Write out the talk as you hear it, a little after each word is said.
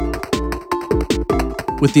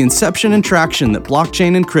With the inception and traction that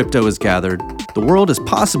blockchain and crypto has gathered, the world is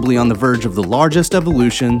possibly on the verge of the largest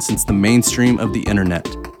evolution since the mainstream of the internet.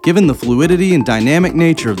 Given the fluidity and dynamic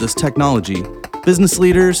nature of this technology, business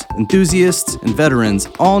leaders, enthusiasts, and veterans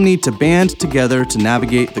all need to band together to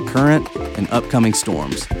navigate the current and upcoming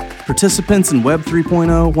storms. Participants in Web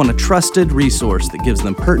 3.0 want a trusted resource that gives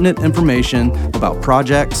them pertinent information about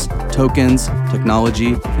projects, tokens,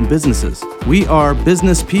 technology, and businesses. We are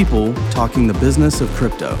business people talking the business of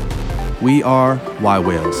crypto. We are Y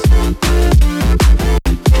Whales.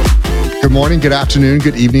 Good morning, good afternoon,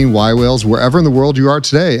 good evening, Y Whales, wherever in the world you are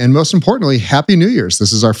today. And most importantly, Happy New Year's.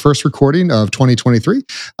 This is our first recording of 2023.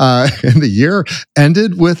 And the year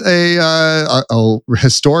ended with a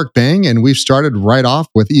historic bang, and we've started right off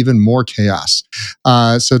with even more chaos.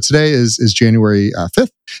 So today is January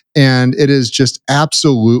 5th. And it is just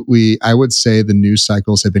absolutely, I would say the news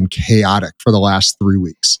cycles have been chaotic for the last 3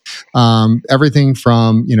 weeks. Everything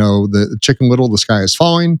from, the Chicken Little, the sky is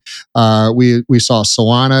falling. We saw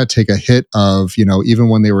Solana take a hit of, even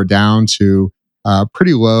when they were down to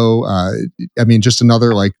pretty low. Just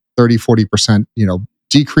another like 30-40%,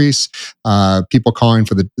 decrease. People calling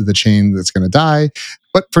for the chain that's going to die,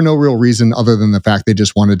 but for no real reason other than the fact they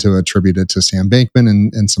just wanted to attribute it to Sam Bankman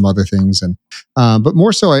and some other things. And but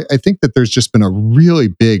more so, I think that there's just been a really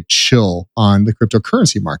big chill on the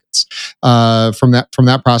cryptocurrency markets. From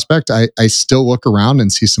that prospect, I still look around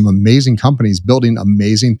and see some amazing companies building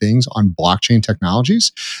amazing things on blockchain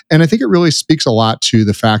technologies, and I think it really speaks a lot to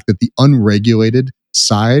the fact that the unregulated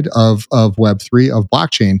side of Web3 of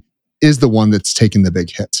blockchain is the one that's taking the big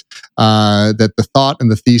hit. That the thought and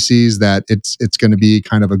the theses that it's going to be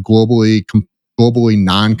kind of a globally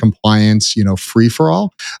non-compliant, free for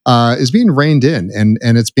all, is being reined in,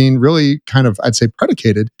 and it's being really kind of, I'd say,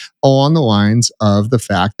 predicated along the lines of the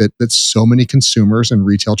fact that so many consumers and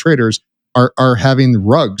retail traders are having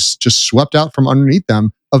rugs just swept out from underneath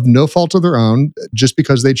them of no fault of their own, just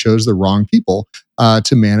because they chose the wrong people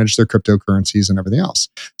to manage their cryptocurrencies and everything else.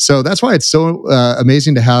 So that's why it's so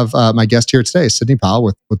amazing to have my guest here today, Sidney Powell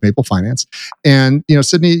with Maple Finance. And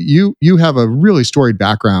Sidney, you have a really storied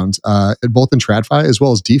background both in TradFi as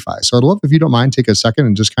well as DeFi. So I'd love if you don't mind take a second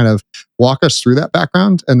and just kind of walk us through that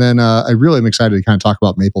background, and then I really am excited to kind of talk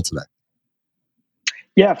about Maple today.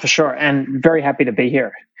 Yeah, for sure, and very happy to be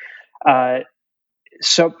here.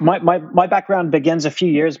 So my background begins a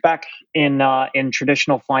few years back in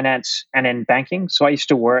traditional finance and in banking. So I used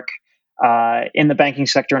to work in the banking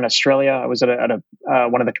sector in Australia. I was at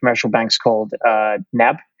one of the commercial banks called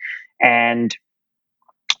NAB, and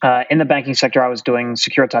in the banking sector, I was doing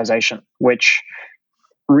securitization, which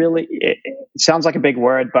really it sounds like a big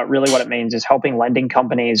word, but really what it means is helping lending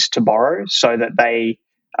companies to borrow so that they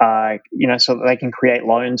so that they can create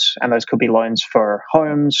loans, and those could be loans for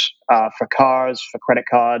homes, for cars, for credit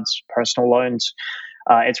cards, personal loans.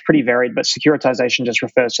 It's pretty varied, but securitization just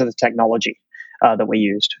refers to the technology that we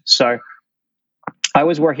used. So I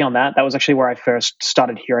was working on that. That was actually where I first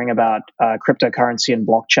started hearing about cryptocurrency and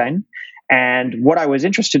blockchain. And what I was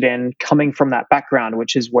interested in, coming from that background,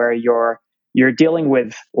 which is where you're dealing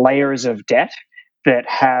with layers of debt that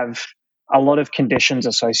have a lot of conditions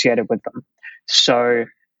associated with them. So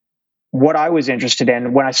what I was interested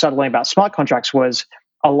in when I started learning about smart contracts was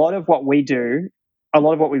a lot of what we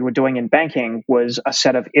were doing in banking was a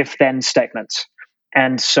set of if-then statements.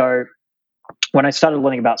 And so when I started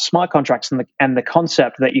learning about smart contracts and the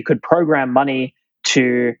concept that you could program money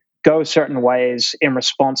to go certain ways in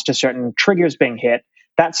response to certain triggers being hit,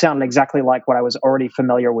 that sounded exactly like what I was already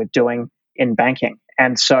familiar with doing in banking.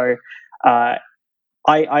 And so I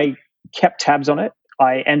kept tabs on it.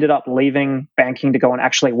 I ended up leaving banking to go and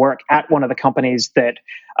actually work at one of the companies that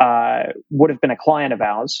would have been a client of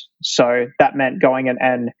ours. So that meant going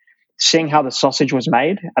and seeing how the sausage was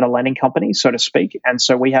made at a lending company, so to speak. And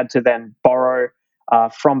so we had to then borrow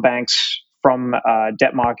from banks, from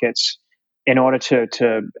debt markets, in order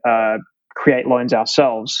to create loans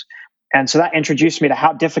ourselves. And so that introduced me to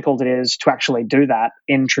how difficult it is to actually do that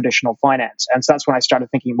in traditional finance. And so that's when I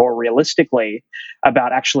started thinking more realistically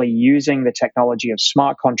about actually using the technology of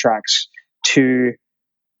smart contracts to,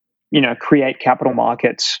 create capital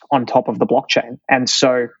markets on top of the blockchain. And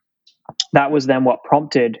so that was then what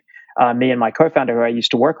prompted me and my co-founder, who I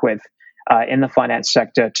used to work with in the finance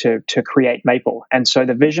sector, to create Maple. And so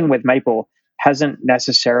the vision with Maple hasn't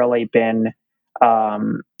necessarily been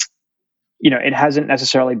it hasn't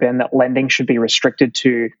necessarily been that lending should be restricted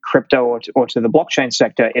to crypto or to the blockchain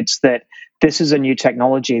sector. It's that this is a new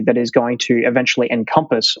technology that is going to eventually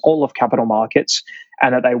encompass all of capital markets,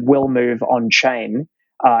 and that they will move on chain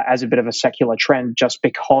as a bit of a secular trend just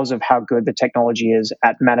because of how good the technology is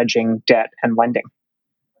at managing debt and lending.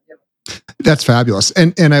 That's fabulous.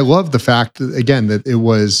 And I love the fact that, again, that it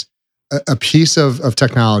was a piece of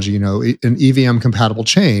technology, an EVM compatible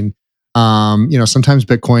chain. Sometimes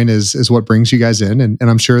Bitcoin is what brings you guys in. And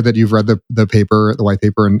I'm sure that you've read the white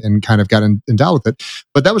paper and kind of got endowed with it.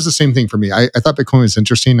 But that was the same thing for me. I thought Bitcoin was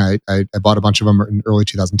interesting. I bought a bunch of them in early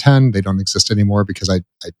 2010. They don't exist anymore because I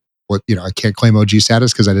can't claim OG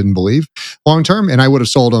status because I didn't believe long term, and I would have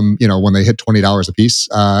sold them, when they hit $20 a piece.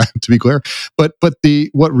 To be clear, but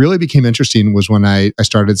what really became interesting was when I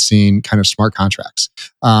started seeing kind of smart contracts,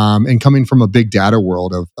 and coming from a big data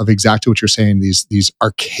world of exactly what you're saying. These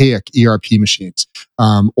archaic ERP machines,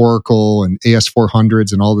 Oracle and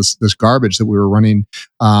AS400s, and all this garbage that we were running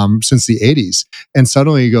since the 80s, and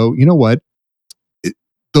suddenly you go, you know what?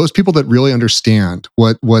 Those people that really understand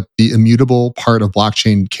what the immutable part of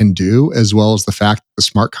blockchain can do, as well as the fact that the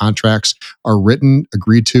smart contracts are written,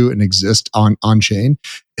 agreed to, and exist on chain,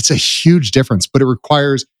 it's a huge difference. But it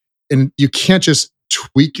requires, and you can't just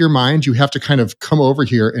tweak your mind. You have to kind of come over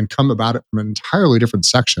here and come about it from an entirely different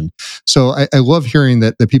section. So I love hearing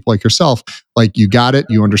that people like yourself, like, you got it,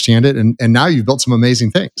 you understand it, and now you've built some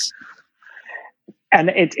amazing things. And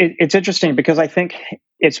it's interesting because I think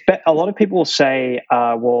a lot of people will say,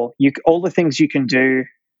 well, all the things you can do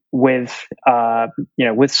with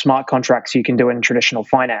with smart contracts you can do in traditional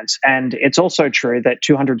finance, and it's also true that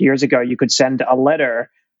 200 years ago you could send a letter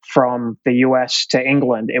from the US to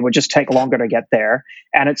England. It would just take longer to get there,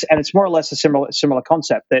 and it's more or less a similar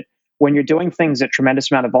concept that when you're doing things at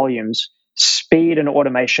tremendous amount of volumes, speed and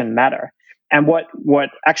automation matter. And what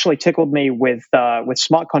actually tickled me with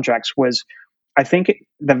smart contracts was, I think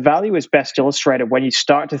the value is best illustrated when you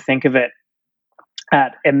start to think of it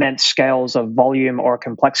at immense scales of volume or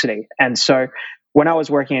complexity. And so when I was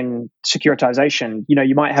working in securitization,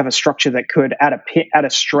 you might have a structure that could at a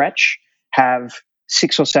stretch have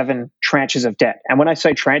 6 or 7 tranches of debt. And when I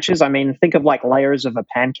say tranches, I mean, think of like layers of a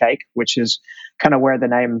pancake, which is kind of where the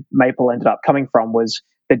name Maple ended up coming from, was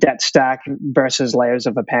the debt stack versus layers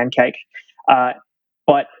of a pancake.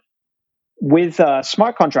 But with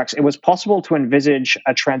smart contracts, it was possible to envisage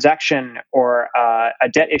a transaction or a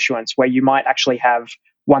debt issuance where you might actually have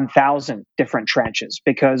 1,000 different tranches,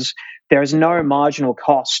 because there's no marginal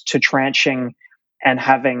cost to tranching and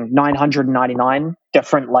having 999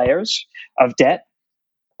 different layers of debt.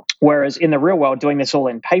 Whereas in the real world, doing this all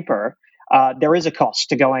in paper, there is a cost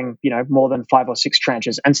to going, more than 5 or 6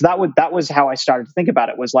 tranches. And so that was how I started to think about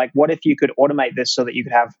it. Was like, what if you could automate this so that you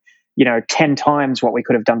could have 10 times what we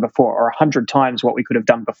could have done before, or 100 times what we could have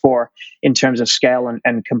done before in terms of scale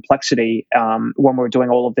and complexity, when we were doing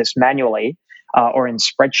all of this manually, or in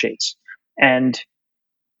spreadsheets. And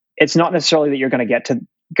it's not necessarily that you're going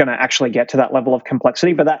to actually get to that level of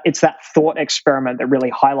complexity, but it's that thought experiment that really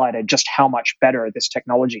highlighted just how much better this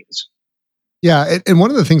technology is. Yeah, and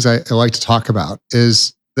one of the things I like to talk about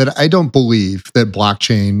is that I don't believe that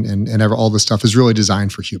blockchain and all this stuff is really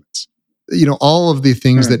designed for humans. All of the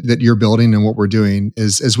things that you're building and what we're doing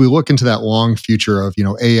is, as we look into that long future of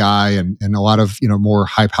AI and a lot of more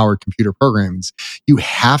high powered computer programs, you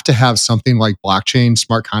have to have something like blockchain,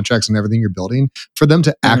 smart contracts, and everything you're building for them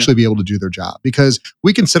to actually be able to do their job. Because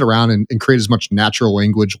we can sit around and create as much natural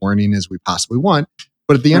language learning as we possibly want,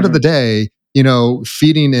 but at the end of the day,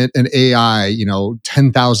 feeding it an AI,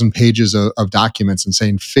 10,000 pages of documents and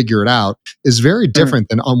saying, figure it out, is very different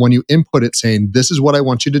than when you input it saying, this is what I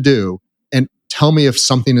want you to do, and tell me if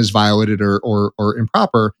something is violated or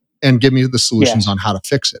improper, and give me the solutions on how to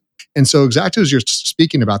fix it. And so exactly as you're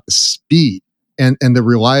speaking about, the speed and the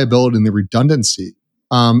reliability and the redundancy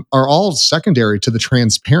are all secondary to the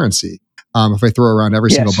transparency. If I throw around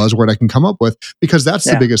every single buzzword I can come up with, because that's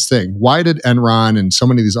the biggest thing. Why did Enron and so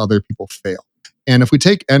many of these other people fail? And if we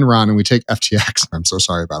take Enron and we take FTX, I'm so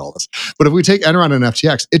sorry about all this, but if we take Enron and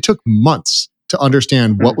FTX, it took months to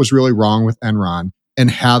understand what was really wrong with Enron and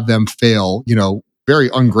have them fail, very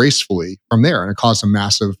ungracefully from there. And it caused a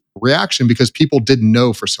massive reaction because people didn't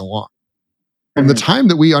know for so long. From the time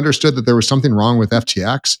that we understood that there was something wrong with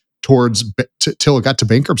FTX till it got to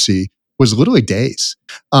bankruptcy was literally days.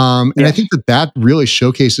 And I think that really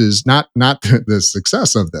showcases not the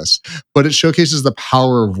success of this, but it showcases the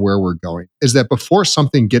power of where we're going. Is that before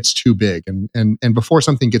something gets too big and before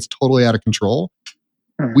something gets totally out of control,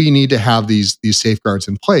 we need to have these safeguards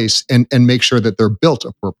in place and make sure that they're built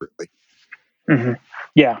appropriately.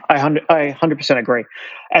 Yeah, I 100% agree.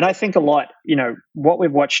 And I think a lot, what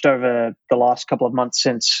we've watched over the last couple of months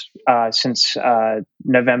since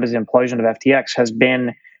November's implosion of FTX has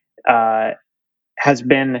been a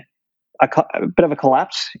bit of a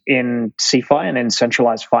collapse in CeFi and in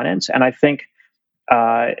centralized finance. And I think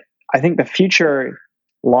the future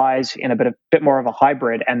lies in a bit more of a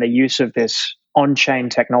hybrid and the use of this on-chain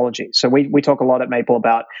technology. So we talk a lot at Maple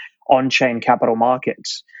about on-chain capital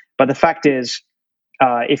markets, but the fact is,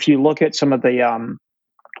 if you look at some of the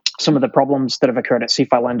problems that have occurred at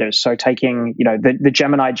CeFi lenders, so taking the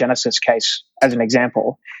Gemini Genesis case as an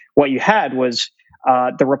example, what you had was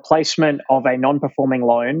the replacement of a non-performing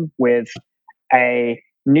loan with a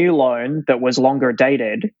new loan that was longer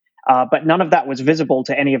dated, but none of that was visible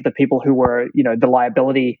to any of the people who were, the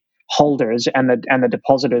liability holders and the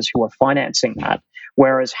depositors who were financing that.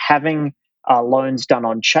 Whereas having loans done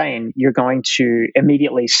on chain, you're going to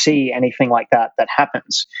immediately see anything like that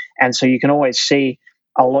happens, and so you can always see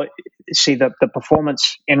the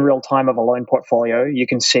performance in real time of a loan portfolio. You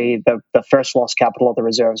can see the first loss capital of the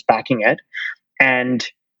reserves backing it, and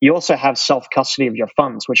you also have self-custody of your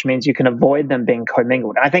funds, which means you can avoid them being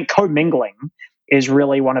commingled. And I think commingling is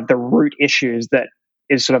really one of the root issues that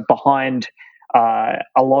is sort of behind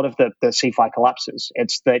a lot of the CeFi collapses.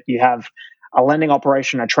 It's that you have a lending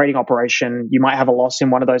operation, a trading operation, you might have a loss in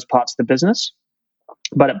one of those parts of the business,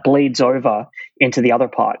 but it bleeds over into the other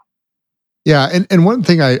part. Yeah, and one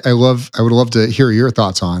thing I would love to hear your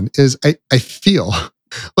thoughts on is I feel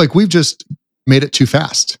like we've just made it too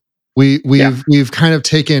fast. We've kind of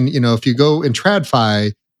taken, if you go in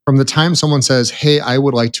TradFi, from the time someone says, "Hey, I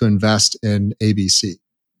would like to invest in ABC,"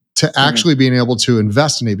 to actually being able to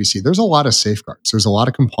invest in ABC, there's a lot of safeguards. There's a lot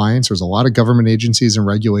of compliance. There's a lot of government agencies and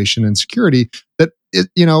regulation and security that,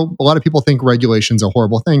 a lot of people think regulation is a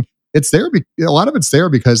horrible thing. It's there. A lot of it's there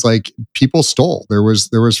because like people stole. There was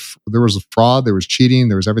fraud. There was cheating.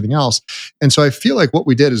 There was everything else. And so I feel like what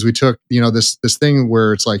we did is we took this thing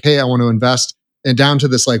where it's like, hey, I want to invest, and down to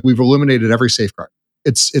this, like, we've eliminated every safeguard.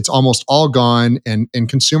 It's almost all gone. And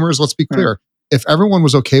consumers, let's be clear, if everyone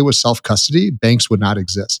was okay with self-custody, banks would not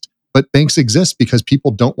exist. But banks exist because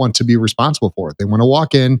people don't want to be responsible for it. They want to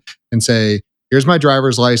walk in and say, here's my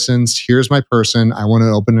driver's license, here's my person, I want to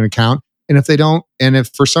open an account. And if they don't, and if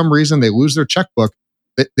for some reason they lose their checkbook,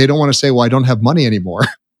 they don't want to say, well, I don't have money anymore,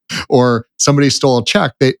 or somebody stole a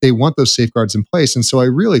check. They want those safeguards in place. And so I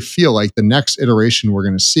really feel like the next iteration we're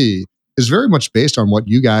going to see is very much based on what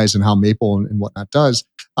you guys and how Maple and whatnot does,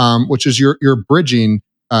 which is you're bridging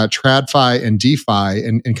TradFi and DeFi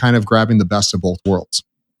and kind of grabbing the best of both worlds.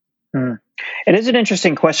 It is an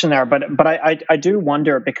interesting question there, but I do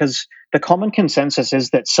wonder, because the common consensus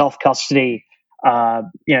is that self-custody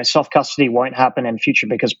won't happen in future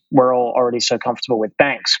because we're all already so comfortable with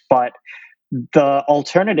banks. But the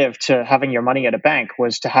alternative to having your money at a bank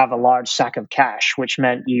was to have a large sack of cash, which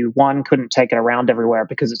meant you, one, couldn't take it around everywhere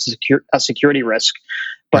because it's a security risk,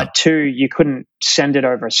 but two, you couldn't send it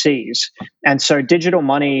overseas. And so digital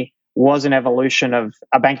money was an evolution of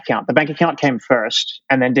a bank account. The bank account came first,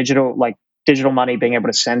 and then digital money, being able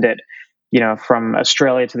to send it, from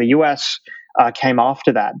Australia to the US, came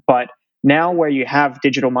after that. But now, where you have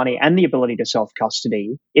digital money and the ability to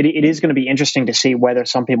self-custody, it is going to be interesting to see whether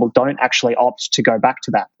some people don't actually opt to go back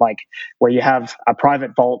to that, like where you have a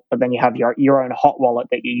private vault, but then you have your own hot wallet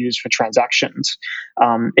that you use for transactions.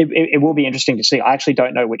 It will be interesting to see. I actually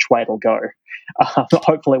don't know which way it'll go.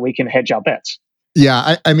 Hopefully, we can hedge our bets.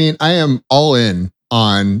 Yeah, I mean, I am all in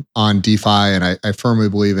on DeFi, and I firmly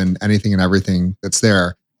believe in anything and everything that's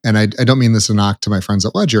there. And I don't mean this a knock to my friends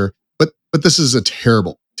at Ledger, but this is a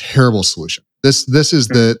terrible solution. This is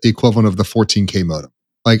the equivalent of the 14K modem.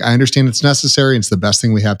 Like, I understand it's necessary, it's the best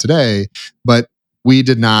thing we have today, but we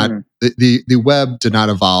did not. The web did not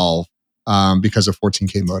evolve because of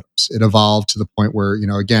 14K modems. It evolved to the point where,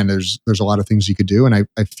 again, there's a lot of things you could do, and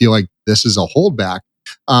I feel like this is a holdback.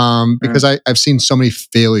 Because I've seen so many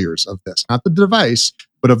failures of this, not the device,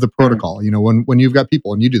 but of the protocol. When you've got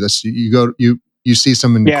people and you do this, you see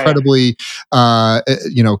some incredibly,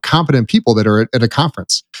 competent people that are at a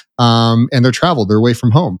conference, and they're away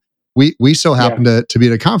from home. We so happened to be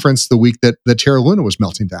at a conference the week that the Terra Luna was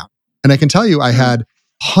melting down. And I can tell you, I had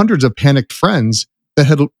hundreds of panicked friends that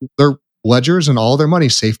had their ledgers and all their money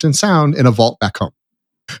safe and sound in a vault back home.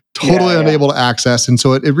 Totally unable to access. And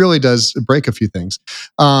so it really does break a few things.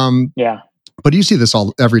 But you see this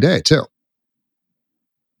every day too.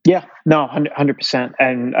 Yeah, no, 100%.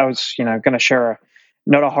 And I was, going to share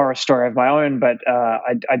not a horror story of my own, but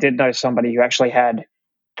I did know somebody who actually had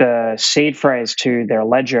the seed phrase to their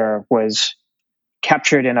ledger was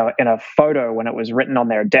captured in a photo when it was written on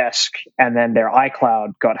their desk, and then their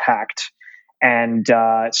iCloud got hacked, and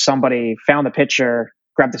somebody found the picture,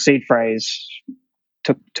 grabbed the seed phrase,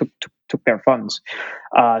 took their funds.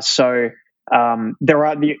 So there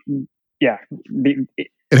are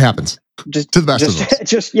it happens. Just to the best of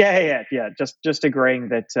us. Just agreeing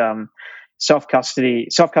that self custody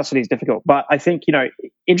is difficult. But I think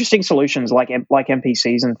interesting solutions like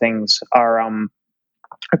MPCs and things are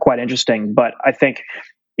quite interesting. But I think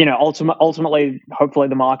ultimately, hopefully,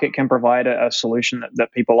 the market can provide a solution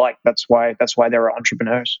that people like. That's why there are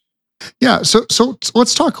entrepreneurs. Yeah, so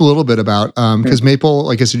let's talk a little bit about because Maple,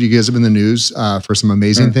 like I said, you guys have been in the news for some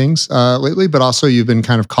amazing things lately, but also you've been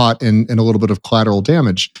kind of caught in a little bit of collateral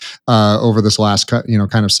damage over this last kind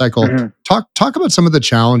of cycle. Talk about some of the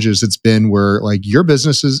challenges it's been where like your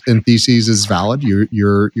businesses and theses is valid.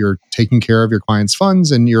 You're taking care of your clients'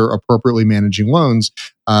 funds and you're appropriately managing loans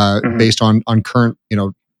based on current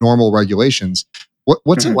normal regulations.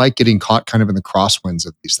 What's it like getting caught kind of in the crosswinds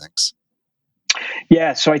of these things?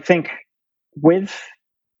 Yeah, so I think with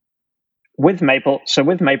Maple,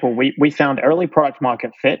 we found early product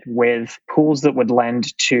market fit with pools that would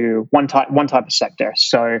lend to one type of sector.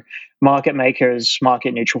 So market makers,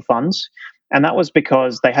 market neutral funds, and that was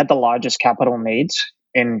because they had the largest capital needs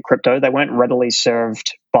in crypto. They weren't readily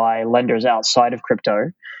served by lenders outside of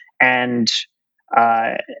crypto, and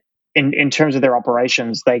in terms of their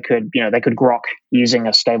operations, they could grok using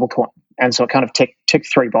a stablecoin, and so it kind of ticked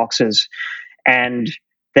three boxes. And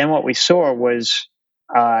then what we saw was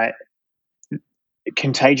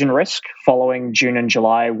contagion risk following June and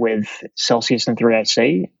July with Celsius and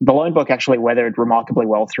 3AC. The loan book actually weathered remarkably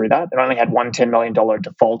well through that. It only had one $10 million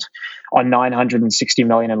default on $960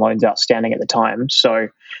 million in loans outstanding at the time. So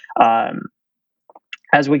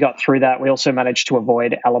as we got through that, we also managed to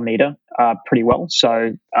avoid Alameda pretty well.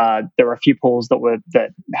 So there were a few pools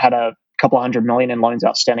that had a couple of $100 million in loans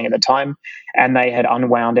outstanding at the time, and they had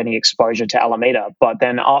unwound any exposure to Alameda. But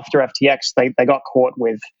then after FTX, they got caught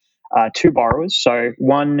with two borrowers. So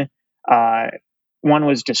one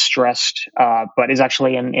was distressed, but is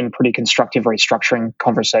actually in pretty constructive restructuring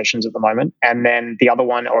conversations at the moment. And then the other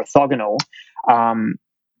one, orthogonal,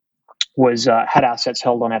 was had assets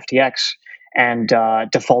held on FTX and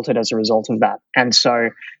defaulted as a result of that. And so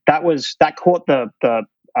that caught the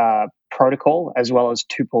protocol as well as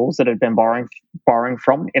two pools that had been borrowing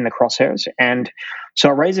from in the crosshairs. And so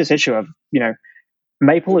it raised this issue of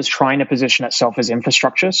Maple is trying to position itself as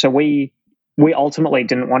infrastructure. So we ultimately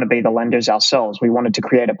didn't want to be the lenders ourselves. We wanted to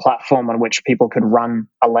create a platform on which people could run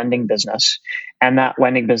a lending business. And that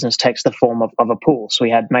lending business takes the form of a pool. So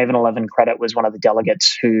we had Maven 11 Credit was one of the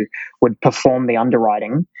delegates who would perform the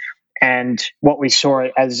underwriting. And what we saw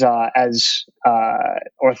as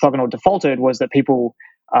orthogonal defaulted was that people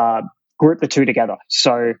grouped the two together.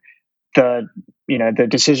 So the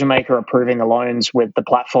decision maker approving the loans with the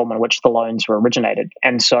platform on which the loans were originated.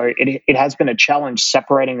 And so it has been a challenge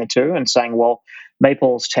separating the two and saying, well,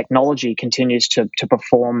 Maple's technology continues to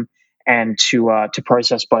perform and to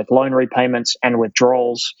process both loan repayments and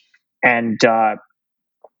withdrawals, and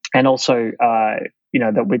also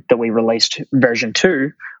that we released version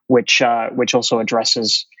 2, which also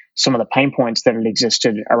addresses some of the pain points that had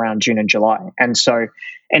existed around June and July. And so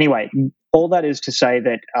anyway, all that is to say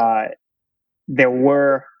that there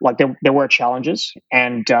were challenges,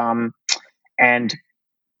 and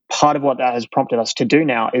part of what that has prompted us to do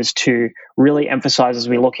now is to really emphasize, as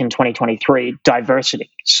we look in 2023,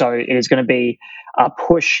 diversity. So it is going to be a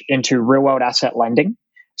push into real world asset lending,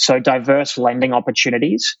 so diverse lending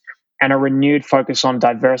opportunities, and a renewed focus on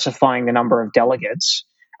diversifying the number of delegates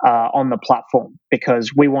on the platform,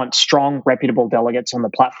 because we want strong, reputable delegates on the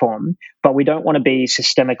platform, but we don't want to be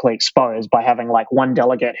systemically exposed by having like one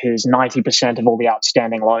delegate who's 90% of all the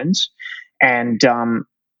outstanding loans. And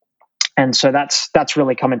so that's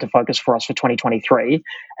really come into focus for us for 2023,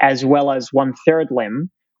 as well as one third limb,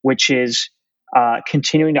 which is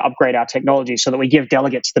continuing to upgrade our technology so that we give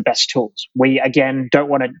delegates the best tools. We don't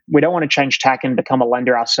want to change tack and become a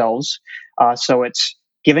lender ourselves. So it's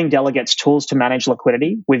giving delegates tools to manage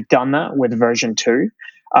liquidity. We've done that with version 2,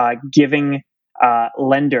 giving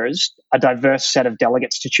lenders a diverse set of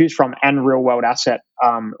delegates to choose from and real world asset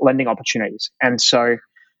lending opportunities. And so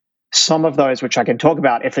some of those, which I can talk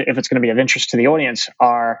about if it's going to be of interest to the audience,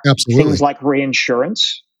 are Absolutely. things like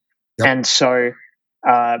reinsurance. Yep. And so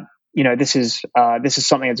this is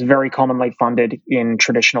something that's very commonly funded in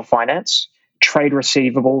traditional finance. Trade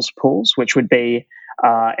receivables pools, which would be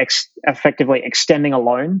effectively extending a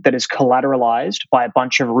loan that is collateralized by a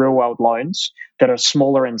bunch of real world loans that are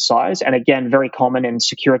smaller in size, and again, very common in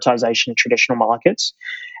securitization in traditional markets.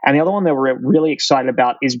 And the other one that we're really excited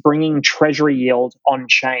about is bringing treasury yield on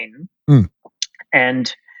chain.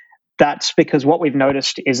 And that's because what we've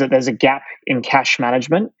noticed is that there's a gap in cash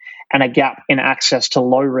management and a gap in access to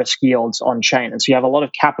low risk yields on chain. And so you have a lot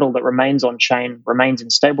of capital that remains on chain, remains in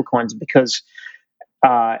stablecoins, because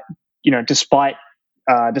despite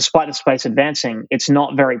despite the space advancing, it's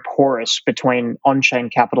not very porous between on-chain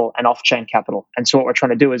capital and off-chain capital. And so what we're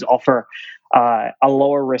trying to do is offer a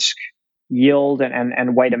lower risk yield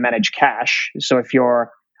and way to manage cash. So if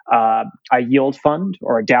you're a yield fund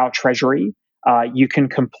or a DAO treasury, you can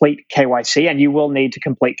complete KYC, and you will need to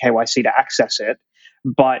complete KYC to access it.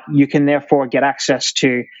 But you can therefore get access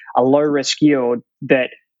to a low risk yield that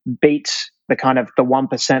beats the kind of the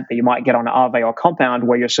 1% that you might get on Aave or Compound,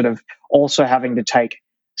 where you're sort of also having to take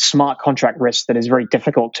smart contract risk that is very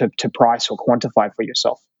difficult to price or quantify for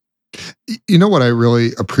yourself. You know what I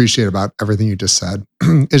really appreciate about everything you just said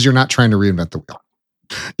is you're not trying to reinvent the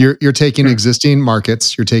wheel. You're taking existing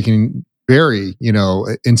markets, you're taking very,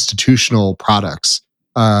 institutional products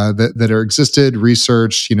that are existed,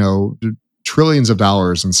 researched, trillions of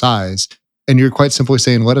dollars in size, and you're quite simply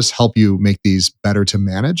saying, let us help you make these better to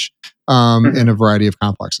manage in a variety of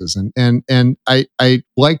complexes. And I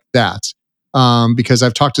like that. Because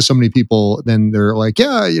I've talked to so many people, then they're like,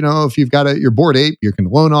 yeah, if you've got your Bored Ape, you can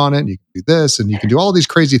loan on it, and you can do this, and you can do all these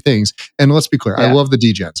crazy things. And let's be clear, I love the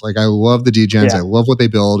degens. Like, I love the degens. I love what they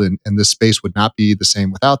build, and this space would not be the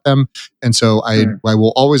same without them. And so I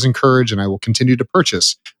will always encourage, and I will continue to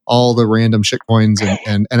purchase all the random shitcoins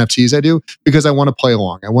and NFTs I do, because I want to play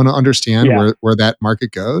along. I want to understand where that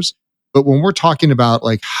market goes. But when we're talking about,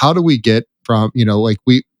 like, how do we get from,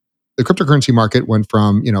 the cryptocurrency market went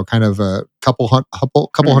from, kind of a couple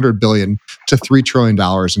hundred billion to $3 trillion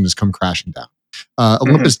and has come crashing down.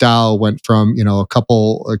 Olympus DAO went from, a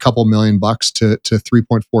couple million bucks to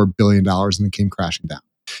 $3.4 billion and then came crashing down.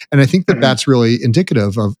 And I think that that's really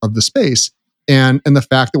indicative of the space and the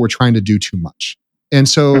fact that we're trying to do too much. And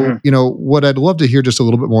so, what I'd love to hear just a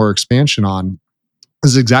little bit more expansion on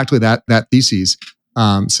is exactly that thesis,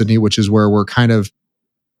 Sidney, which is where we're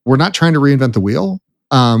not trying to reinvent the wheel.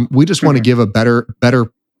 We just want to give a better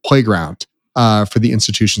playground for the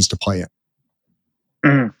institutions to play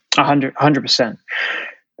in. 100%.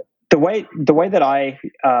 The way that I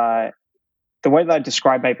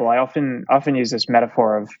describe Maple, I often use this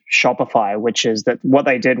metaphor of Shopify, which is that what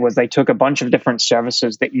they did was they took a bunch of different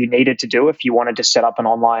services that you needed to do if you wanted to set up an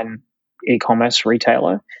online e-commerce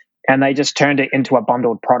retailer, and they just turned it into a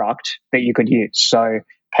bundled product that you could use. So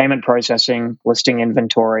payment processing, listing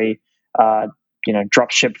inventory,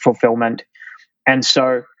 dropship fulfillment. And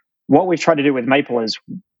so what we've tried to do with Maple is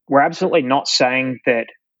we're absolutely not saying that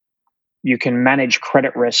you can manage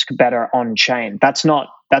credit risk better on chain. That's not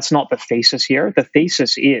the thesis here. The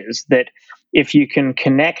thesis is that if you can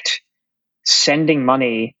connect sending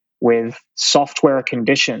money with software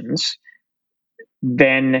conditions,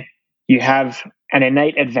 then you have an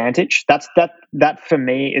innate advantage. That for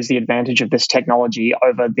me is the advantage of this technology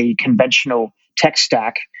over the conventional tech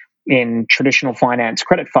stack in traditional finance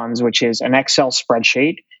credit funds, which is an Excel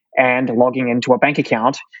spreadsheet and logging into a bank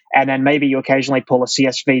account, and then maybe you occasionally pull a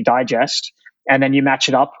CSV digest, and then you match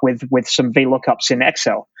it up with some VLOOKUPs in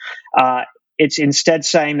Excel. It's instead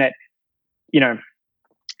saying that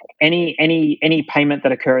any payment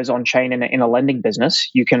that occurs on chain in a lending business,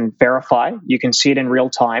 you can verify, you can see it in real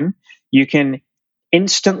time, you can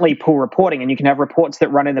instantly pull reporting, and you can have reports that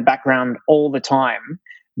run in the background all the time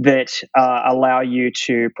that allow you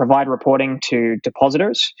to provide reporting to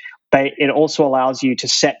depositors. It also allows you to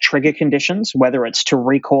set trigger conditions, whether it's to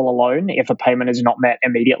recall a loan if a payment is not met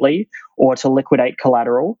immediately, or to liquidate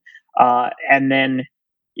collateral, and then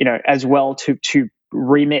as well to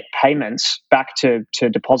remit payments back to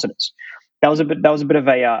depositors. That was a bit of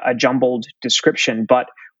a jumbled description, but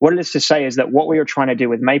what it is to say is that what we are trying to do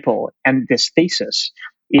with Maple and this thesis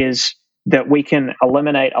is that we can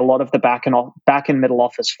eliminate a lot of the back and middle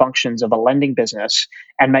office functions of a lending business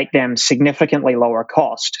and make them significantly lower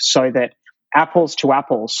cost, so that apples to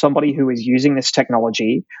apples, somebody who is using this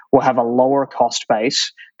technology will have a lower cost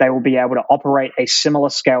base. They will be able to operate a similar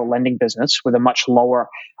scale lending business with a much lower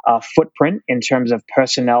footprint in terms of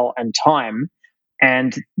personnel and time.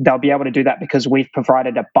 And they'll be able to do that because we've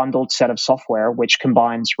provided a bundled set of software which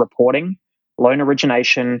combines reporting, loan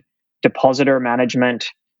origination, depositor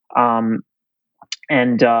management, and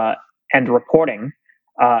reporting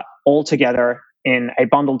all together in a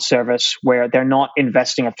bundled service where they're not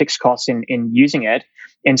investing a fixed cost in using it.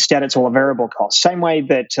 Instead, it's all a variable cost. Same way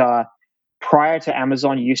that prior to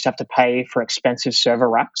Amazon, you used to have to pay for expensive server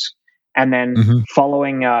racks. And then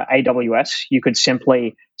following AWS, you could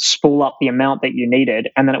simply spool up the amount that you needed,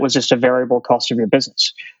 and then it was just a variable cost of your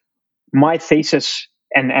business. My thesis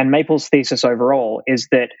and Maple's thesis overall is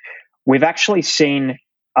that we've actually seen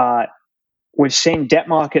debt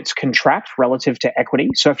markets contract relative to equity.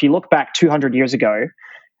 So if you look back 200 years ago,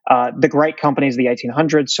 the great companies of the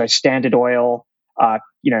 1800s, so Standard Oil,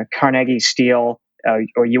 Carnegie Steel,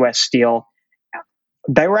 or US Steel,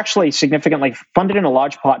 they were actually significantly funded in a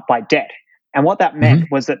large part by debt. And what that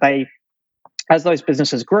meant was that they, as those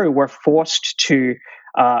businesses grew, were forced to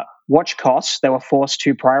watch costs. They were forced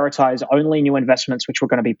to prioritize only new investments which were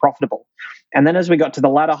going to be profitable. And then as we got to the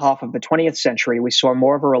latter half of the 20th century, we saw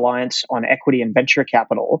more of a reliance on equity and venture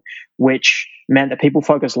capital, which meant that people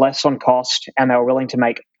focused less on cost and they were willing to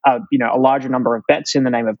make a larger number of bets in the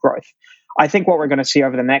name of growth. I think what we're going to see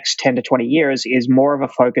over the next 10 to 20 years is more of a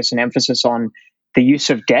focus and emphasis on the use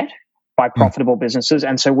of debt by profitable businesses.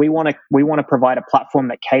 And so we want to provide a platform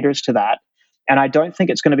that caters to that. And I don't think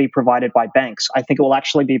it's going to be provided by banks. I think it will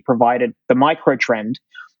actually be provided, the micro trend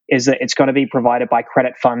is that it's going to be provided by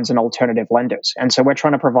credit funds and alternative lenders. And so we're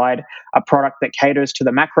trying to provide a product that caters to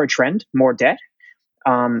the macro trend, more debt,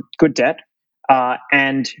 good debt,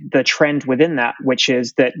 and the trend within that, which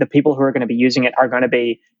is that the people who are going to be using it are going to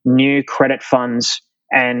be new credit funds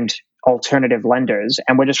and alternative lenders.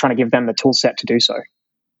 And we're just trying to give them the tool set to do so.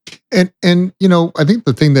 And I think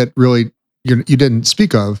the thing that really you didn't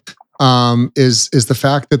speak of is the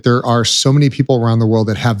fact that there are so many people around the world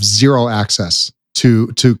that have zero access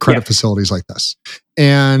to credit facilities like this.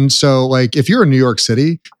 And so, like, if you're in New York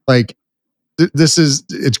City, like,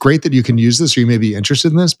 it's great that you can use this or you may be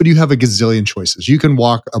interested in this, but you have a gazillion choices. You can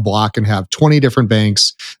walk a block and have 20 different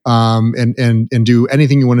banks, and do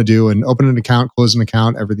anything you want to do and open an account, close an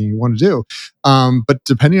account, everything you want to do. But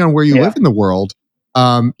depending on where you live in the world,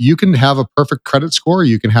 you can have a perfect credit score.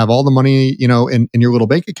 You can have all the money, in your little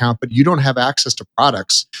bank account, but you don't have access to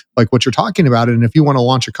products like what you're talking about. And if you want to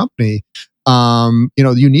launch a company,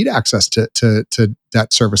 you need access to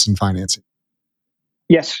debt service and financing.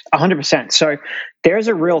 Yes, 100%. So there's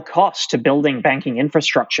a real cost to building banking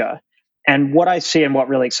infrastructure. And what I see and what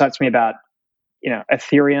really excites me about,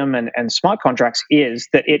 Ethereum and smart contracts is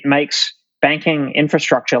that it makes banking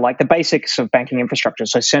infrastructure, like the basics of banking infrastructure,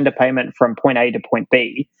 so send a payment from point A to point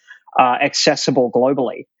B, accessible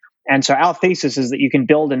globally. And so our thesis is that you can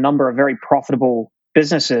build a number of very profitable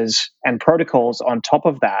businesses and protocols on top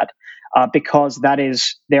of that, because that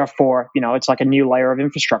is therefore, it's like a new layer of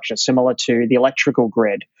infrastructure similar to the electrical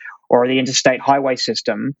grid or the interstate highway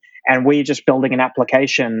system. And we're just building an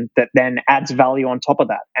application that then adds value on top of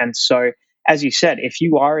that. And so, as you said, if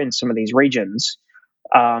you are in some of these regions,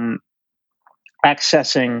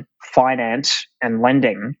 accessing finance and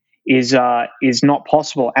lending is not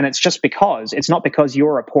possible. And it's not because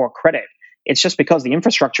you're a poor credit. It's just because the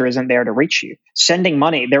infrastructure isn't there to reach you. Sending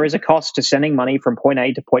money, there is a cost to sending money from point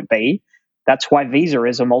A to point B. That's why Visa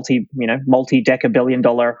is a multi-deca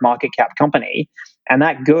billion-dollar market cap company. And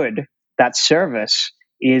that service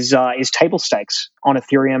is table stakes on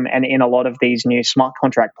Ethereum and in a lot of these new smart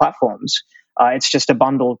contract platforms. It's just a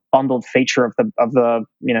bundled feature of the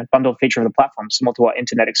bundled feature of the platform, similar to what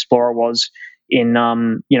Internet Explorer was in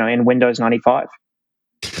Windows 95.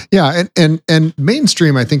 Yeah, and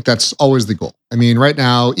mainstream, I think that's always the goal. I mean, right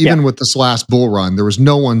now, even with this last bull run, there was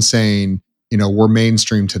no one saying, we're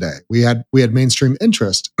mainstream today. We had mainstream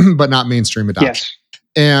interest, but not mainstream adoption. Yes.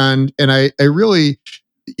 And I really,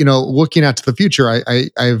 looking at the future,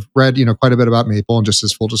 I've read, quite a bit about Maple, and just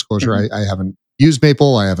as full disclosure, I haven't used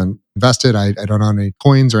Maple. I haven't invested. I don't own any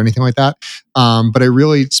coins or anything like that. But I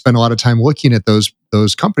really spend a lot of time looking at those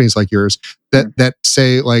companies like yours that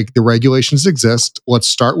say, like, the regulations exist. Let's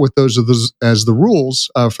start with those as the rules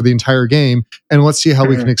for the entire game, and let's see how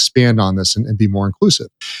we can expand on this and be more inclusive.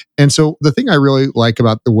 And so the thing I really like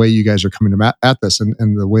about the way you guys are coming at this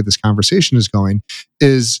and the way this conversation is going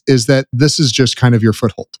is that this is just kind of your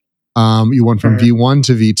foothold. You went from V1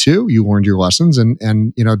 to V2. You learned your lessons, and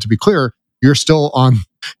to be clear, you're still on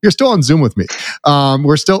Zoom with me.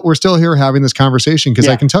 We're still here having this conversation because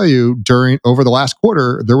I can tell you over the last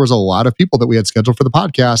quarter, there was a lot of people that we had scheduled for the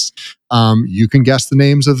podcast. You can guess the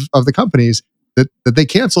names of the companies that they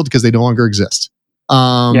canceled because they no longer exist.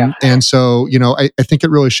 And so, I think it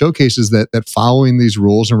really showcases that following these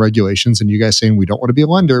rules and regulations, and you guys saying we don't want to be a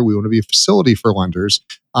lender, we want to be a facility for lenders,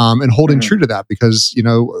 and holding true to that because,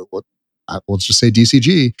 let's just say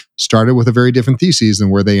DCG started with a very different thesis than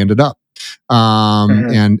where they ended up.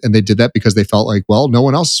 And they did that because they felt like, well, no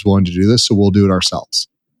one else is willing to do this, so we'll do it ourselves.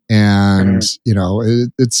 And,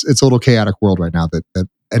 it's a little chaotic world right now that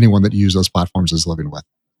anyone that uses those platforms is living with.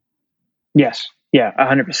 Yes. Yeah,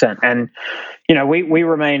 100%. And, we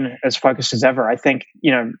remain as focused as ever. I think,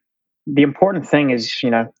 the important thing is,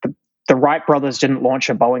 the Wright brothers didn't launch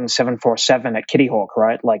a Boeing 747 at Kitty Hawk,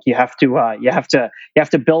 right? Like you have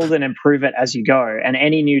to build and improve it as you go. And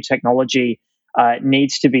any new technology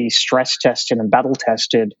needs to be stress tested and battle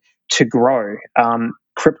tested to grow.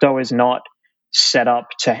 Crypto is not set up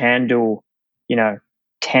to handle,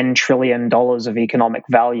 $10 trillion of economic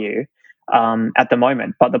value at the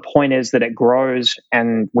moment. But the point is that it grows,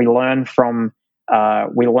 and we learn from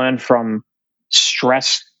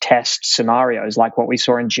stress test scenarios like what we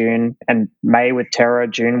saw in June and May with Terra,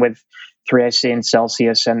 June with 3AC and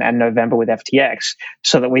Celsius, and November with FTX,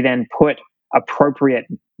 so that we then put appropriate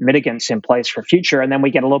mitigants in place for future, and then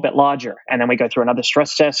we get a little bit larger, and then we go through another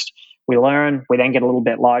stress test, we learn, we then get a little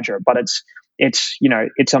bit larger. But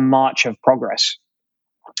it's a march of progress.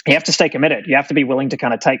 You have to stay committed. You have to be willing to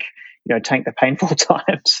kind of take the painful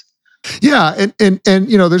times. Yeah, and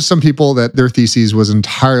there's some people that their thesis was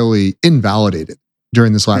entirely invalidated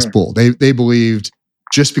during this last bull. They believed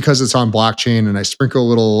just because it's on blockchain and I sprinkle a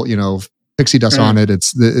little pixie dust on it,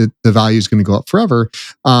 the value is going to go up forever.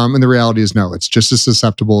 And the reality is no, it's just as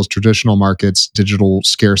susceptible as traditional markets. Digital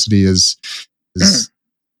scarcity is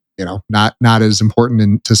not as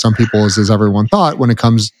important to some people as everyone thought when it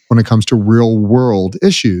comes to real world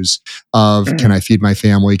issues of can I feed my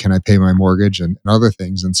family, can I pay my mortgage, and other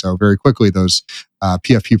things. And so very quickly those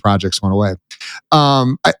PFP projects went away.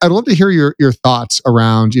 I'd love to hear your thoughts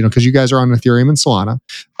around, because you guys are on Ethereum and Solana.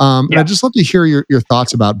 And I'd just love to hear your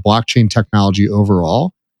thoughts about blockchain technology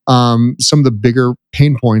overall. Some of the bigger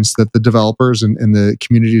pain points that the developers and the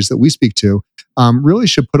communities that we speak to really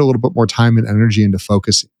should put a little bit more time and energy into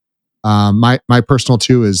focusing. My personal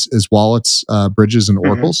two is wallets, bridges, and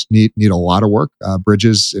oracles need a lot of work.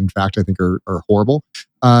 Bridges, in fact, I think are horrible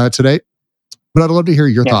today. But I'd love to hear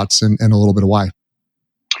your thoughts and a little bit of why.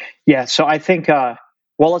 Yeah, so I think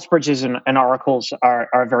wallets, bridges, and oracles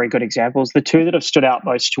are very good examples. The two that have stood out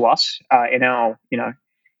most to us in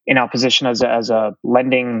our position as a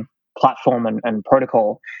lending platform and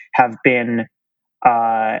protocol have been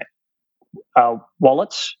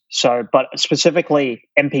wallets. So, but specifically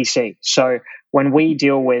MPC. So when we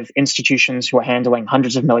deal with institutions who are handling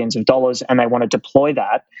hundreds of millions of dollars and they want to deploy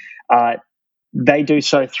that, they do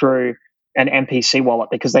so through an MPC wallet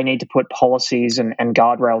because they need to put policies and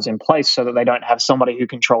guardrails in place so that they don't have somebody who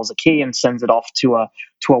controls a key and sends it off to a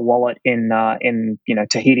wallet in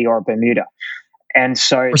Tahiti or Bermuda. And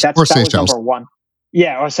so that was number one.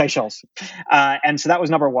 Yeah, or Seychelles. And so that was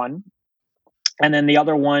number one. And then the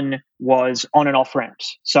other one was on and off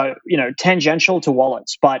ramps. So, tangential to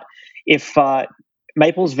wallets. But if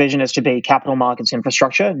Maple's vision is to be capital markets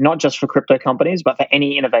infrastructure, not just for crypto companies, but for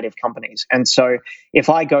any innovative companies. And so if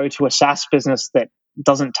I go to a SaaS business that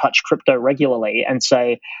doesn't touch crypto regularly and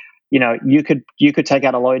say, you could take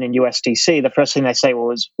out a loan in USDC, the first thing they say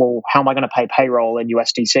is, well, how am I going to pay payroll in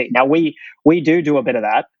USDC? Now, we do a bit of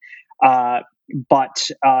that, but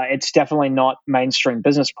it's definitely not mainstream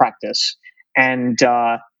business practice. And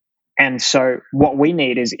so what we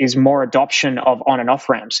need is more adoption of on and off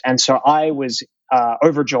ramps. And so I was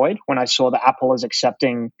overjoyed when I saw that Apple is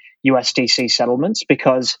accepting USDC settlements,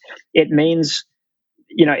 because it means,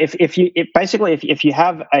 if you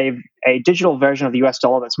have a digital version of the US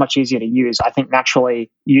dollar that's much easier to use, I think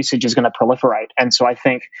naturally usage is going to proliferate. And so I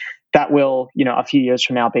think that will, a few years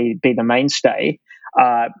from now be the mainstay.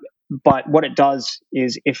 But what it does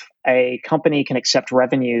is, if a company can accept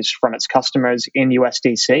revenues from its customers in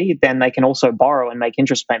USDC, then they can also borrow and make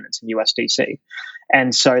interest payments in USDC.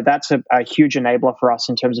 And so that's a huge enabler for us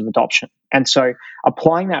in terms of adoption. And so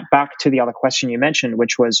applying that back to the other question you mentioned,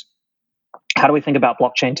 which was, how do we think about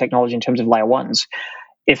blockchain technology in terms of layer ones?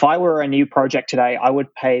 If I were a new project today, I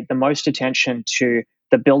would pay the most attention to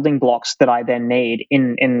the building blocks that I then need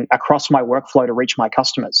in across my workflow to reach my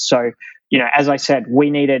customers. So, as I said, we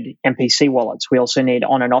needed MPC wallets. We also need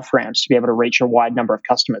on and off ramps to be able to reach a wide number of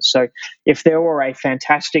customers. So if there were a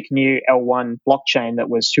fantastic new L1 blockchain that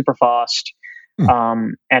was super fast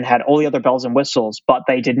and had all the other bells and whistles, but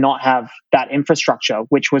they did not have that infrastructure,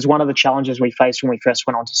 which was one of the challenges we faced when we first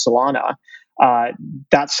went onto Solana,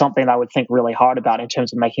 that's something I would think really hard about in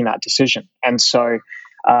terms of making that decision. And so,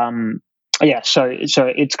 so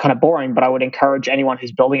it's kind of boring, but I would encourage anyone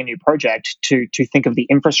who's building a new project to think of the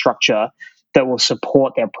infrastructure that will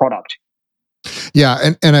support their product.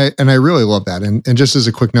 Yeah, and I really love that. And just as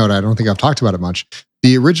a quick note, I don't think I've talked about it much.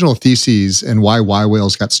 The original theses and why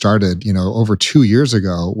Whales got started, over 2 years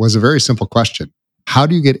ago, was a very simple question: how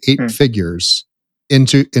do you get 8 figures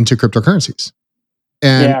into cryptocurrencies?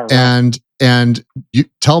 And and you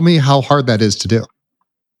tell me how hard that is to do.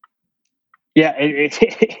 Yeah,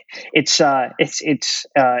 it's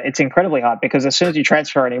incredibly hard, because as soon as you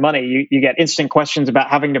transfer any money, you get instant questions about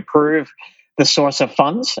having to prove the source of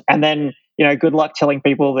funds, and then good luck telling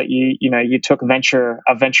people that you took a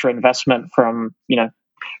venture investment from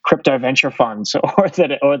crypto venture funds, or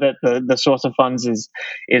that the source of funds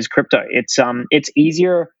is crypto. It's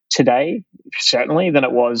easier today, certainly, than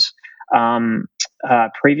it was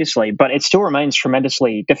previously, but it still remains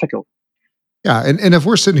tremendously difficult. Yeah, and if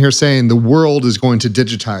we're sitting here saying the world is going to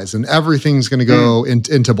digitize and everything's going to go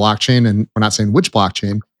into blockchain, and we're not saying which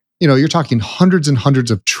blockchain, you're talking hundreds and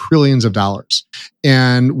hundreds of trillions of dollars.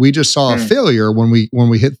 And we just saw a failure when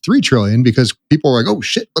we hit 3 trillion because people were like, "Oh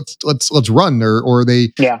shit, let's run," or they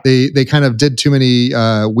kind of did too many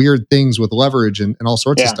weird things with leverage and all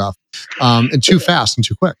sorts of stuff, and too fast and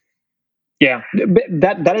too quick. Yeah,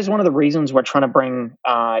 that is one of the reasons we're trying to bring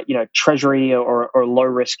treasury or low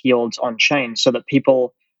risk yields on chain, so that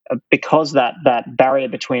people, because that barrier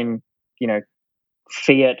between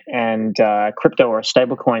fiat and crypto or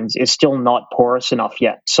stablecoins is still not porous enough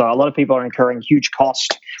yet. So a lot of people are incurring huge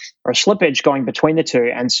cost or slippage going between the two.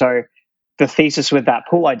 And so the thesis with that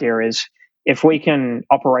pool idea is, if we can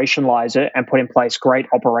operationalize it and put in place great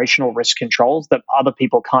operational risk controls that other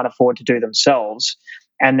people can't afford to do themselves,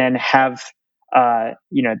 and then have the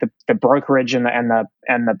brokerage and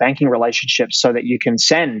the banking relationships so that you can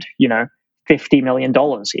send $50 million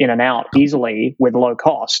in and out easily with low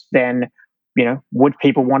cost, then would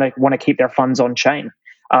people want to keep their funds on chain,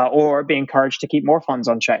 or be encouraged to keep more funds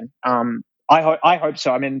on chain? I hope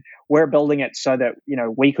so. I mean, we're building it so that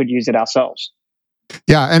we could use it ourselves.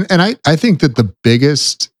 Yeah, and I think that the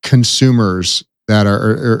biggest consumers that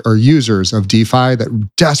are users of DeFi that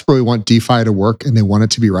desperately want DeFi to work and they want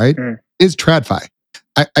it to be right is TradFi.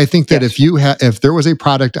 I think that if there was a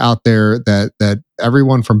product out there that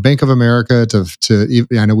everyone from Bank of America to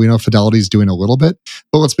I know we know Fidelity's doing a little bit,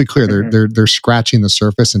 but let's be clear, they're scratching the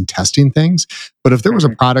surface and testing things. But if there was a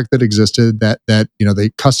product that existed that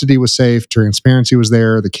the custody was safe, transparency was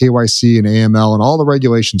there, the KYC and AML and all the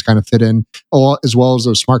regulations kind of fit in, as well as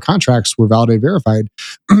those smart contracts were validated, verified,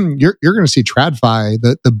 you're going to see TradFi,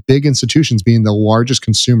 the big institutions being the largest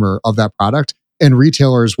consumer of that product, and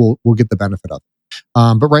retailers will get the benefit of it.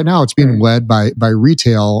 But right now it's being led by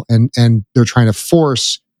retail, and they're trying to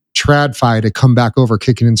force TradFi to come back over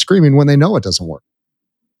kicking and screaming when they know it doesn't work.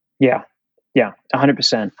 Yeah,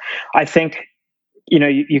 100%. I think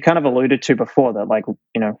you kind of alluded to before that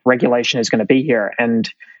regulation is going to be here, and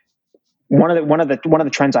one of the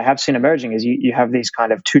trends I have seen emerging is you have these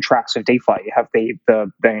kind of two tracks of DeFi. You have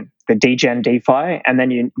the degen DeFi, and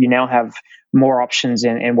then you now have more options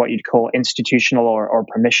in what you'd call institutional or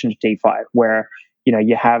permissioned DeFi, where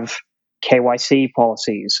you have KYC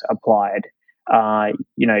policies applied.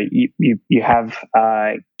 You have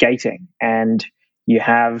gating, and you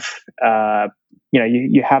have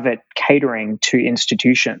you have it catering to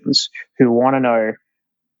institutions who want to know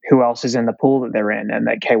who else is in the pool that they're in, and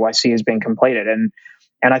that KYC has been completed. And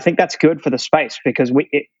I think that's good for the space, because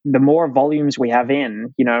the more volumes we have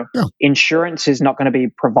insurance is not going to be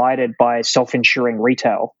provided by self-insuring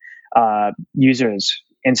retail users.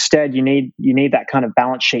 Instead, you need that kind of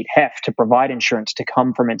balance sheet heft to provide insurance to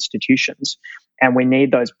come from institutions. And we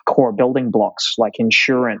need those core building blocks like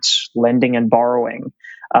insurance, lending and borrowing,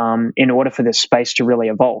 in order for this space to really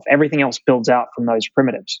evolve. Everything else builds out from those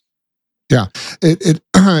primitives. Yeah, it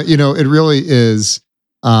it really is.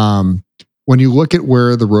 When you look at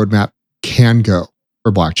where the roadmap can go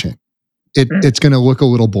for blockchain, it's going to look a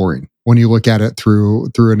little boring when you look at it through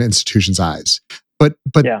an institution's eyes. But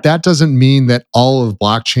that doesn't mean that all of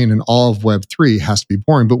blockchain and all of Web3 has to be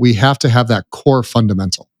boring. But we have to have that core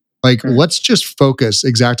fundamental. Like, let's just focus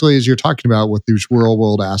exactly as you're talking about with these real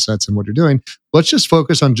world assets and what you're doing. Let's just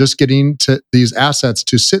focus on just getting to these assets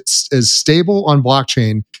to sit as stable on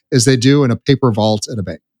blockchain as they do in a paper vault at a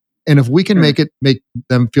bank. And if we can make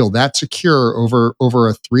them feel that secure over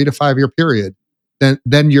a 3 to 5 year period,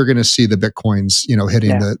 then you're going to see the Bitcoins,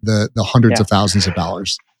 hitting the hundreds of thousands of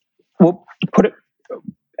dollars. Well, put it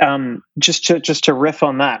just to riff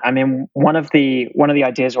on that. I mean, one of the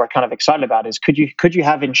ideas we're kind of excited about is could you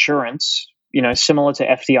have insurance, similar to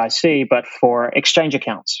FDIC, but for exchange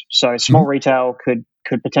accounts? So small retail could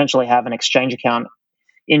potentially have an exchange account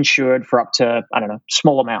insured for up to, I don't know,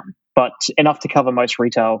 small amount, but enough to cover most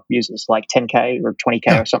retail users, like 10K or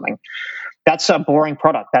 20K or something. That's a boring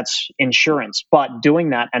product. That's insurance. But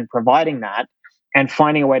doing that and providing that and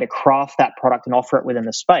finding a way to craft that product and offer it within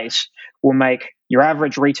the space will make your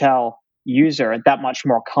average retail user that much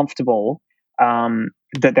more comfortable,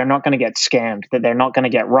 that they're not going to get scammed, that they're not going to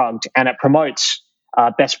get rugged. And it promotes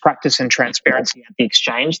best practice and transparency at the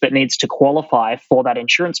exchange that needs to qualify for that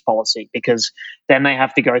insurance policy, because then they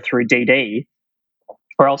have to go through DD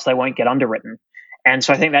or else they won't get underwritten. And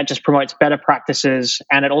so I think that just promotes better practices,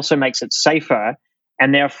 and it also makes it safer,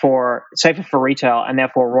 and therefore safer for retail, and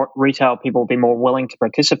therefore retail people will be more willing to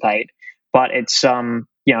participate. But it's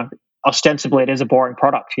ostensibly it is a boring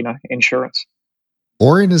product, insurance.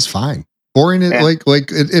 Boring is fine. Boring it Yeah.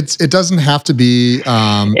 it doesn't have to be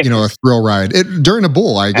a thrill ride. During a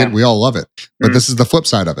bull, I get we all love it, but this is the flip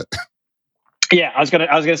side of it. Yeah, I was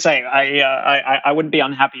gonna say I wouldn't be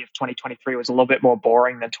unhappy if 2023 was a little bit more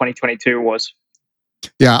boring than 2022 was.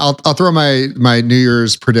 Yeah, I'll throw my New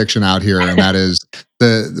Year's prediction out here, and that is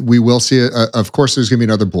we will see. Of course, there's going to be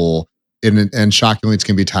another bull, and shockingly, it's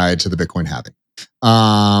going to be tied to the Bitcoin halving.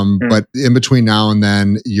 But in between now and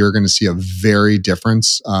then, you're going to see a very different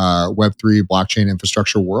Web3 blockchain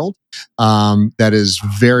infrastructure world that is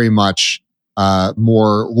very much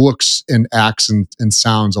more looks and acts and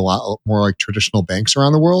sounds a lot more like traditional banks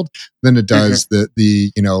around the world than it does the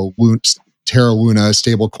Terra Luna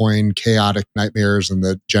stablecoin chaotic nightmares and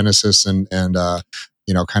the Genesis and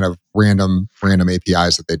kind of random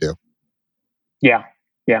APIs that they do. Yeah.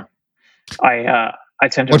 I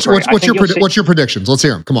tend to agree. What's your predictions? Let's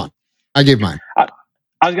hear them. Come on. I gave mine. I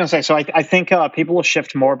was going to say, so I think people will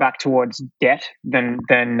shift more back towards debt than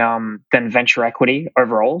venture equity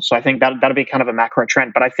overall. So I think that'll be kind of a macro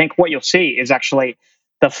trend. But I think what you'll see is actually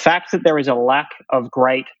the fact that there is a lack of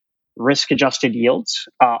great risk-adjusted yields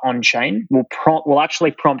on chain will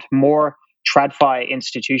actually prompt more TradFi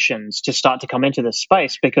institutions to start to come into this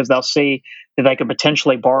space, because they'll see that they could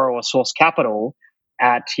potentially borrow or source capital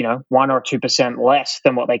at 1 or 2% less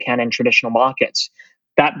than what they can in traditional markets.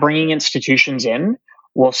 That bringing institutions in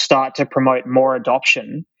will start to promote more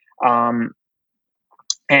adoption. And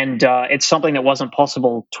it's something that wasn't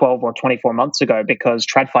possible 12 or 24 months ago, because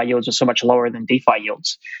TradFi yields are so much lower than DeFi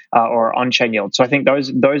yields or on-chain yields. So I think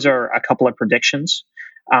those are a couple of predictions.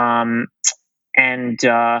 And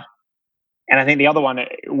I think the other one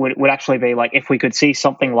would actually be like, if we could see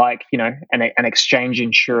something like an exchange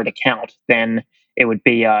insured account, then it would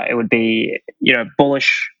be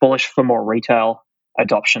bullish for more retail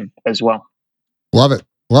adoption as well. Love it.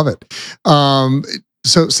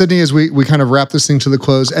 So Sidney, as we kind of wrap this thing to the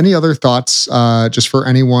close, any other thoughts just for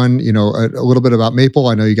anyone, a little bit about Maple?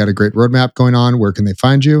 I know you got a great roadmap going on. Where can they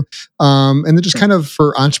find you? And then just kind of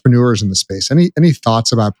for entrepreneurs in the space, any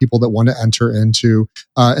thoughts about people that want to enter into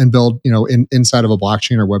and build, inside of a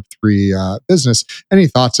blockchain or Web3 business? Any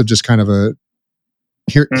thoughts of just kind of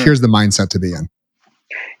here's the mindset to be in?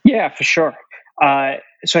 Yeah, for sure.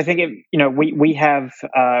 So I think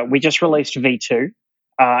we just released V2.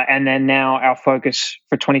 And then now our focus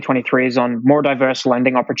for 2023 is on more diverse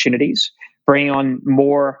lending opportunities, bringing on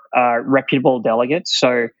more reputable delegates.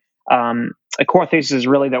 So a core thesis is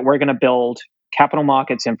really that we're going to build capital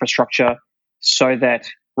markets infrastructure so that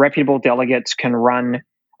reputable delegates can run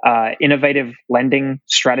innovative lending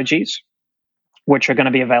strategies, which are going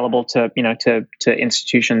to be available to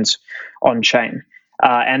institutions on chain.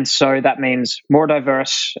 And so that means more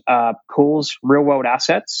diverse pools, real world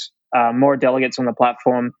assets, more delegates on the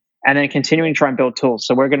platform, and then continuing to try and build tools.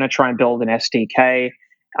 So we're going to try and build an SDK,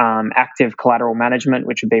 active collateral management,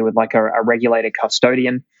 which would be with like a regulated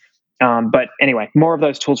custodian. But anyway, more of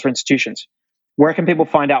those tools for institutions. Where can people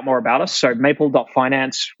find out more about us? So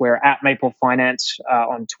maple.finance, we're at Maple Finance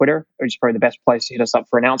on Twitter, which is probably the best place to hit us up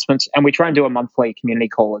for announcements. And we try and do a monthly community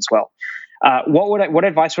call as well. What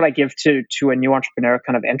advice would I give to a new entrepreneur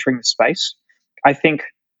kind of entering the space? I think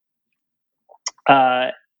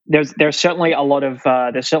there's certainly a lot of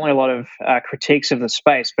critiques of the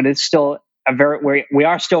space, but it's still we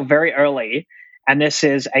are still very early, and this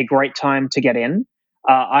is a great time to get in.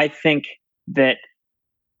 I think that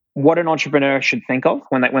what an entrepreneur should think of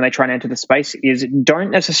when they try and enter the space is, don't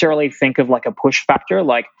necessarily think of like a push factor,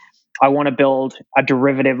 like I want to build a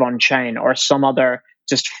derivative on chain or some other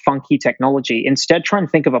just funky technology. Instead, try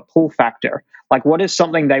and think of a pull factor. Like, what is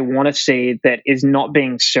something they want to see that is not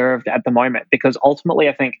being served at the moment? Because ultimately,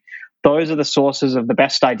 I think those are the sources of the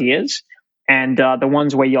best ideas and the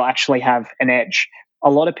ones where you'll actually have an edge. A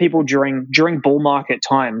lot of people during bull market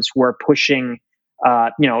times were pushing,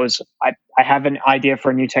 I have an idea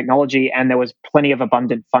for a new technology, and there was plenty of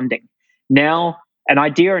abundant funding. Now, an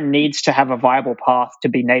idea needs to have a viable path to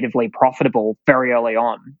be natively profitable very early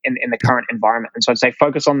on in the current environment. And so I'd say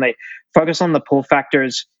focus on the pull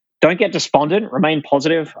factors. Don't get despondent. Remain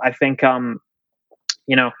positive. I think a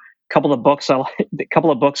couple of books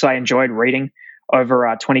I enjoyed reading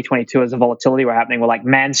over 2022 as the volatility were happening were like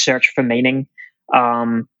Man's Search for Meaning,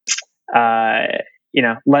 letters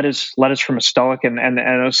from a Stoic,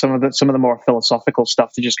 and some of the more philosophical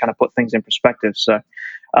stuff to just kind of put things in perspective. So.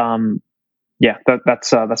 Yeah,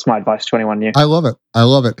 that's my advice to anyone new. I love it.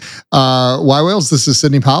 Y Whales, this is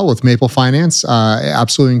Sidney Powell with Maple Finance. I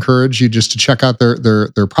absolutely encourage you just to check out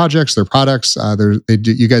their projects, their products.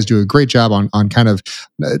 You guys do a great job on kind of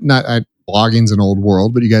blogging's an old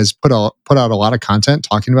world, but you guys put out a lot of content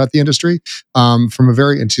talking about the industry from a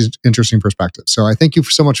very interesting perspective. So I thank you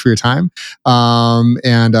so much for your time,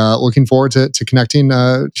 and looking forward to connecting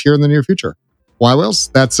here in the near future. Y Whales,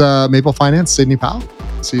 that's Maple Finance, Sidney Powell.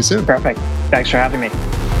 See you soon. Perfect. Thanks for having me.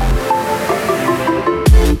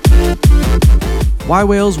 Y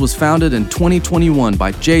Whales was founded in 2021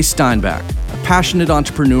 by Jay Steinbach, a passionate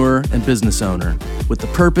entrepreneur and business owner, with the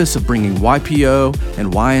purpose of bringing YPO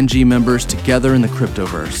and YNG members together in the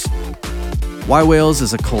cryptoverse. Y Whales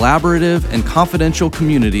is a collaborative and confidential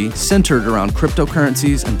community centered around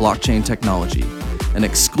cryptocurrencies and blockchain technology, an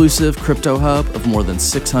exclusive crypto hub of more than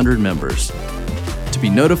 600 members. To be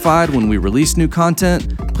notified when we release new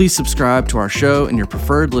content, please subscribe to our show in your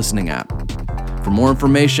preferred listening app. For more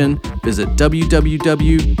information, visit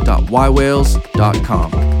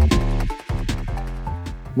www.ywhales.com.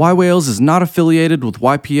 Y Whales is not affiliated with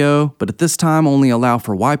YPO, but at this time only allow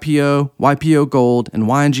for YPO, YPO Gold, and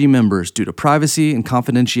YNG members due to privacy and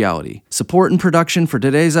confidentiality. Support and production for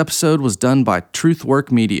today's episode was done by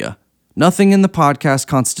Truthwork Media. Nothing in the podcast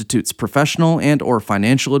constitutes professional and/or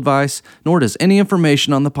financial advice, nor does any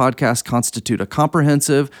information on the podcast constitute a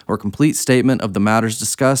comprehensive or complete statement of the matters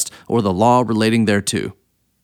discussed or the law relating thereto.